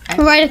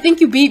 Right, I think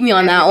you beat me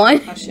on that one.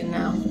 Question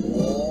now.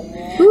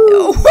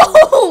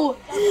 Whoa!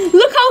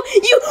 Look how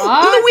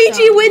Awesome.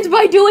 Luigi wins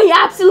by doing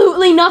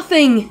absolutely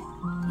nothing.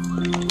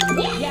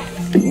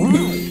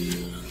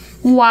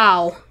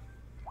 Wow.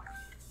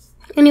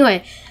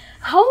 Anyway,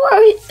 how are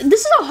we?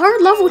 This is a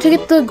hard level to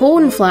get the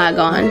golden flag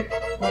on.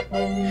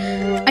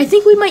 I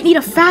think we might need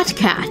a fat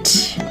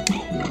cat.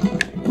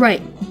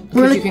 Right.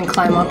 Because you can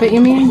climb up it,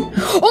 you mean?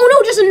 Oh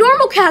no, just a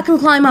normal cat can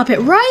climb up it.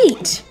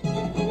 Right.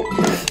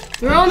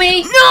 Throw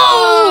me!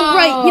 No!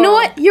 Right. You know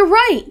what? You're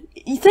right.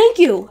 Thank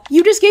you.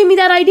 You just gave me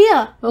that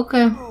idea.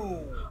 Okay.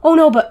 Oh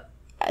no, but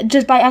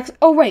just by accident.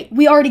 Oh right,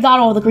 we already got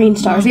all the green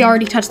stars. We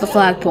already touched the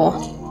flagpole.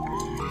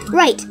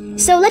 Right.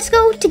 So let's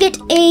go to get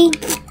a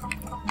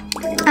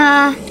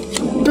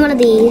one of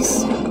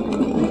these.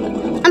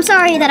 I'm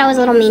sorry that I was a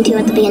little mean to you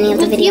at the beginning of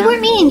the video. You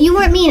weren't mean. You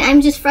weren't mean.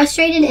 I'm just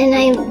frustrated and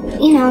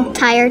I'm, you know,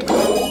 Tired.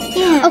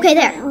 yeah. Okay,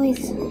 there.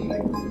 Always.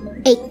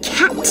 A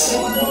cat.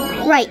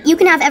 Right. You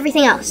can have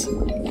everything else.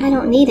 I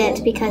don't need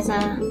it because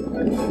I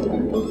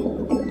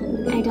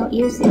don't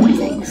use the other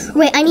things.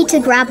 Wait, I need to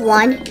grab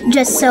one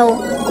just so.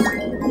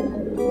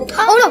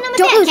 Oh no!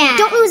 Don't lose.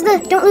 Don't lose the.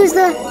 Don't lose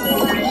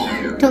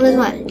the. Don't lose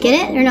what? Get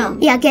it or no?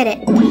 Yeah, get it.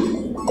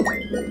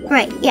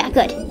 Right. Yeah.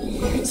 Good.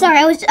 Sorry,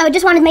 I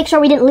just wanted to make sure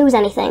we didn't lose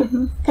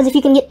anything. Because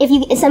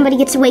if somebody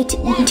gets way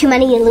too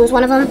many and lose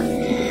one of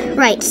them.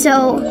 Right.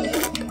 So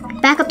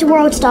back up to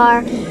World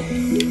Star.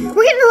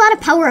 We're getting a lot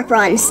of power-up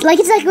runs. Like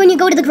it's like when you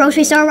go to the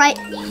grocery store, right?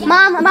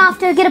 Mom, I'm off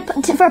to get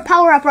for a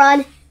power-up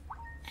run. I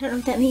don't know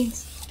what that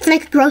means.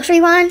 Like a grocery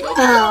run.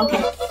 Oh,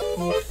 okay.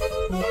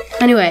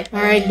 Anyway,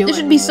 Alright, do this it.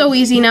 should be so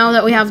easy now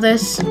that we have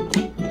this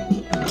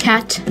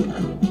cat.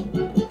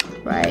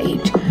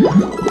 Right.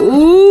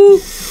 Ooh.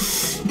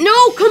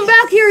 No, come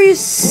back here, you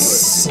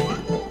stupid.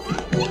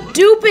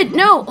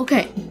 No.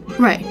 Okay.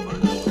 Right.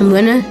 I'm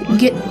gonna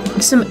get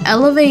some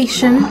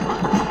elevation.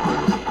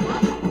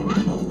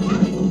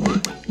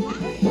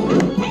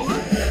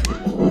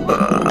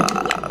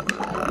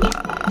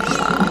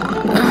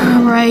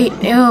 Right.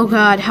 Oh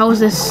God. How is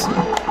this? No!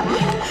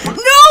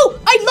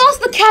 I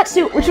lost the cat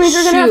suit, which means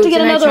we're gonna have to get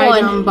Shoot, and another I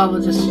tried one. down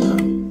bubble just.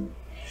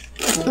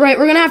 Right,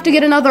 we're gonna have to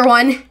get another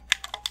one.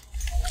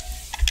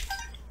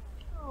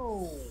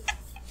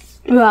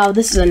 Wow,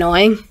 this is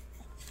annoying.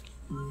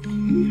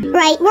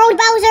 Right, World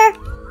Bowser,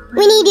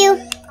 we need you.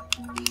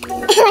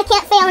 And I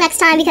can't fail next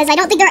time because I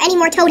don't think there are any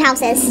more Toad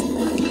houses.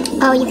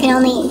 Oh, you can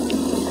only.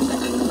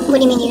 What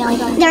do you mean you can only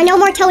go? There are no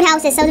more Toad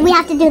houses, so we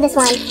have to do this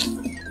one.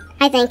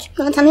 I think.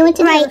 Well, tell me what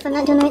to Right. do. If I'm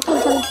not doing the right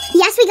thing, tell me.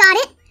 Yes, we got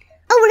it.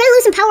 Oh, we're gonna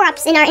lose some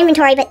power-ups in our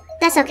inventory, but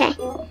that's okay.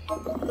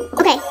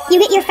 Okay, you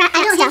get your fat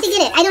I don't stuff. have to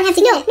get it. I don't have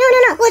to No, get it.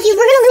 no. Well,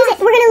 we're gonna lose it.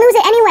 We're gonna lose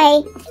it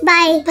anyway.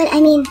 But I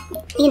mean,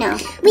 you know.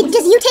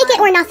 You take it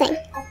or nothing.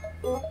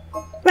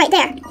 Right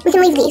there. We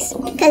can leave these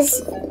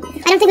because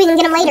I don't think we can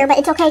get them later, but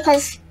it's okay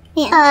because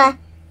we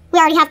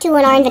already have 2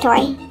 in our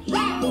inventory.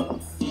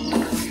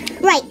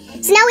 Right.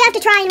 So now we have to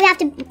try and we have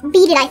to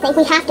beat it. I think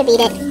we have to beat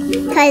it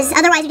because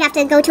otherwise we'd have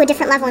to go to a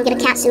different level and get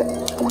a cat suit.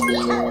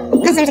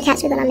 Unless there's a cat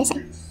suit that I'm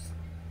missing.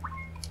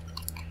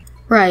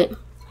 Right.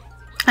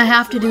 I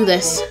have to do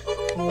this.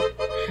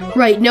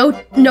 Right, no.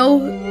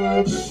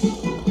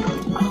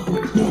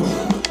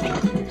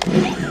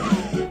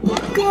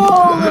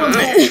 Go,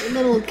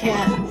 little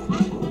cat.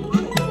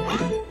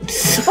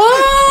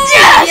 Oh,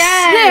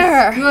 yes!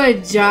 There!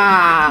 Good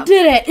job.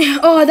 Did it.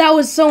 Oh, that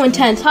was so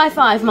intense. High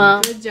five,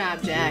 Mom. Good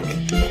job, Jack.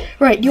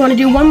 Right, do you want to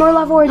do one more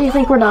level or do you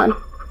think we're done?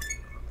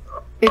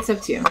 It's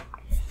up to you.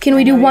 Can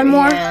we do one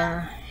more?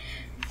 Yeah.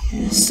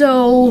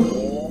 So,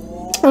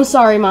 I'm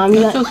sorry, Mom.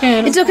 It's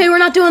okay. It's okay, we're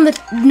not doing the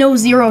no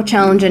zero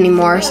challenge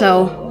anymore,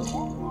 so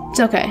it's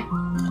okay.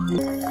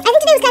 I think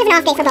today was kind of an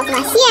off day for both of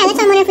us. Yeah, that's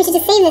why I'm wondering if we should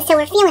just save this so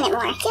we're feeling it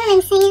more. Do you know what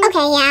I'm saying?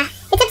 Okay, yeah.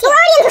 It's up to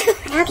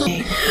you.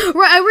 Okay.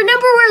 Right, I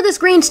remember where this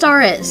green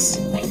star is.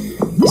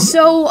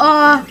 So,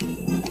 What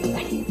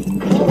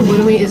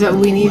do we? Is that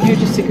what we need here?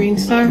 Just a green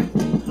star?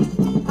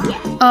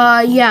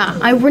 yeah.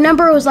 I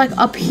remember it was like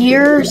up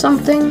here or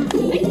something.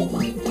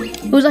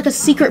 It was like a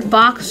secret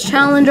box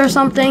challenge or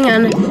something,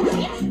 and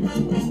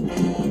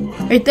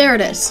right there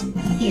it is.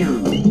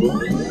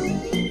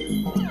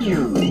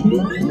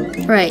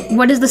 Right,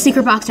 what is the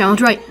secret box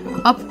challenge? Right,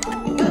 up,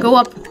 go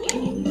up.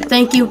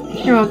 Thank you.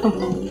 You're welcome.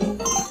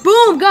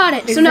 Boom, got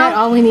it. Is So that now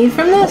all we need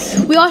from this?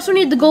 we also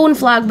need the golden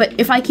flag, but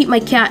if I keep my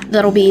cat,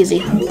 that'll be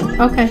easy.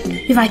 Okay.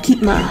 If I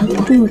keep my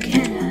ooh,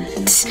 cat.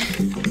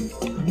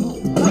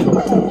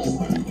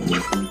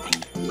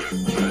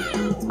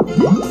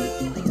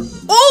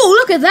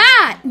 Look at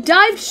that!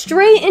 Dived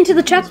straight into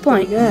the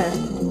checkpoint. Good.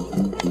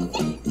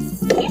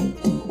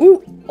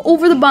 Ooh,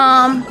 over the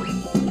bomb.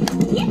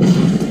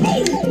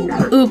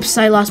 Oops,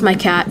 I lost my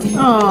cat.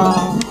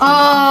 Oh.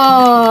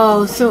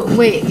 Oh, so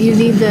wait, you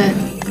need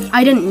the...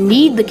 I didn't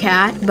need the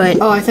cat,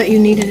 but... Oh, I thought you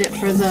needed it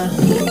for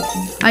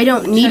the... I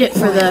don't need it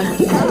for the...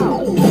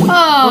 Oh,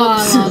 I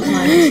lost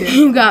mine too.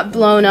 You got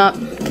blown up.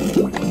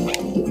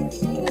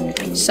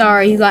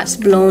 Sorry, you got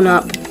blown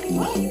up.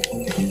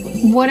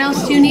 What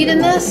else do you need in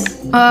this?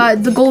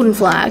 The golden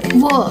flag.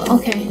 Whoa,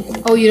 okay.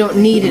 Oh, you don't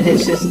need it,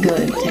 it's just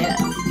good to have.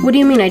 What do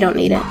you mean I don't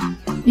need it?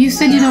 You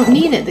said you don't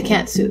need it, the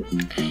cat suit.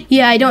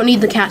 Yeah, I don't need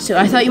the cat suit.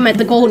 I thought you meant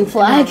the golden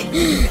flag.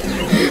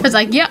 I was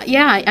like, yeah,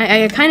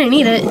 I kind of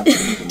need it.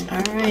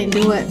 Alright,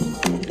 do it.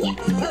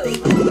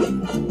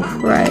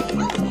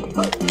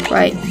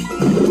 Right.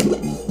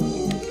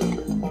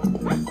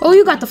 Oh,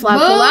 you got the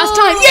flagpole last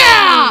time.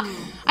 Yeah!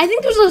 I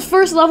think this was the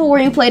first level where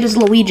you played as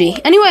Luigi.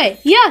 Anyway,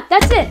 yeah,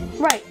 that's it.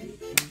 Right.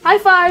 High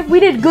five.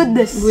 We did good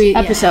this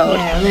episode.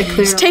 Yeah, that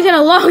It's taken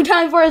a long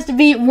time for us to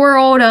beat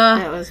World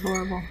that was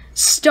horrible.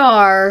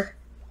 Star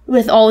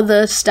with all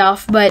the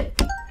stuff,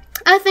 but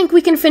I think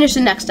we can finish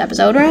the next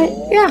episode, right?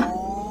 Yeah.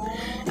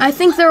 I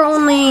think there are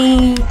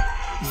only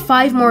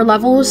 5 more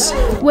levels.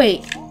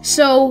 Wait,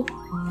 so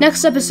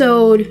next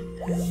episode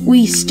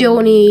we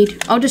still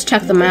need... I'll just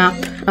check the map.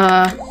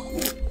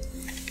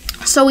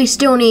 So we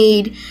still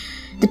need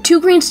the 2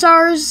 green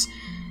stars,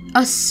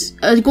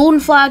 a golden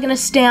flag and a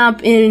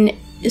stamp in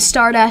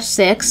Star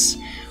 6.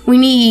 We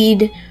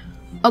need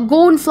a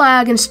golden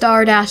flag in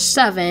Star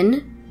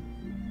 7,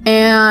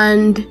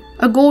 and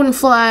a golden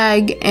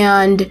flag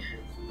and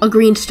a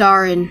green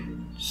star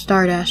in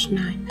Star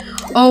 9.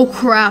 Oh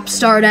crap,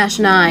 Star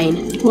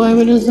 9. Why,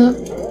 what is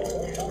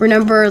that?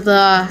 Remember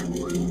the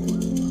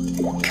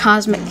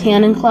Cosmic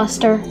Cannon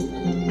Cluster?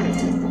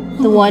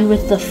 The one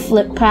with the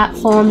flip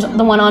platforms,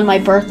 the one on my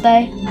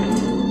birthday?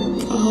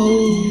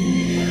 Oh.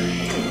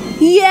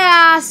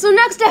 Yeah, so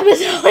next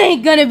episode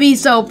ain't gonna be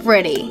so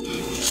pretty.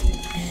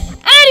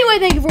 Anyway,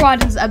 thank you for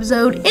watching this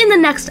episode. In the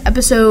next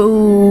episode...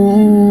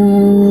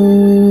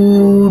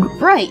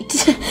 Right.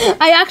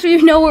 I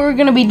actually know what we're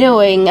gonna be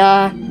doing,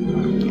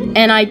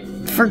 and I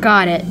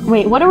forgot it.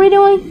 Wait, what are we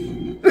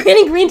doing? We're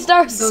getting green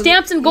stars,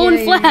 stamps, and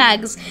golden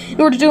flags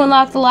in order to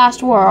unlock the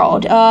last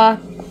world. But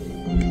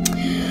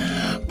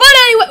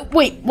anyway,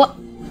 wait, what?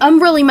 I'm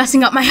really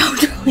messing up my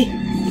outro here.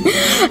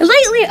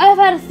 Lately, I've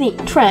had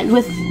a trend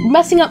with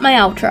messing up my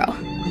outro.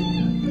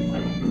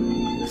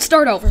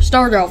 Start over.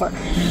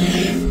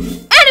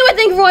 Anyway,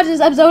 thank you for watching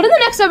this episode. In the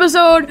next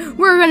episode,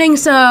 we're getting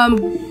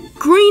some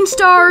green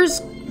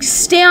stars,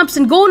 stamps,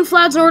 and golden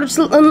flags in order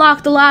to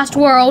unlock the last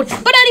world.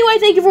 But anyway,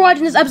 thank you for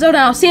watching this episode, and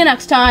I'll see you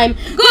next time.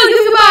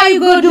 Goodbye, you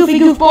good goofy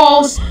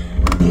goofballs.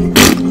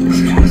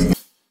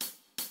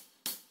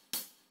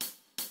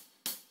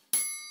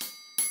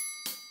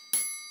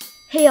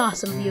 Hey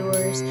awesome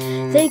viewers,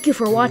 thank you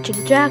for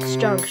watching Jack's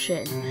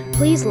Junction.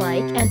 Please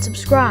like and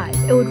subscribe,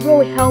 it would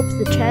really help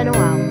the channel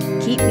out.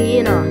 Keep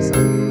being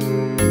awesome.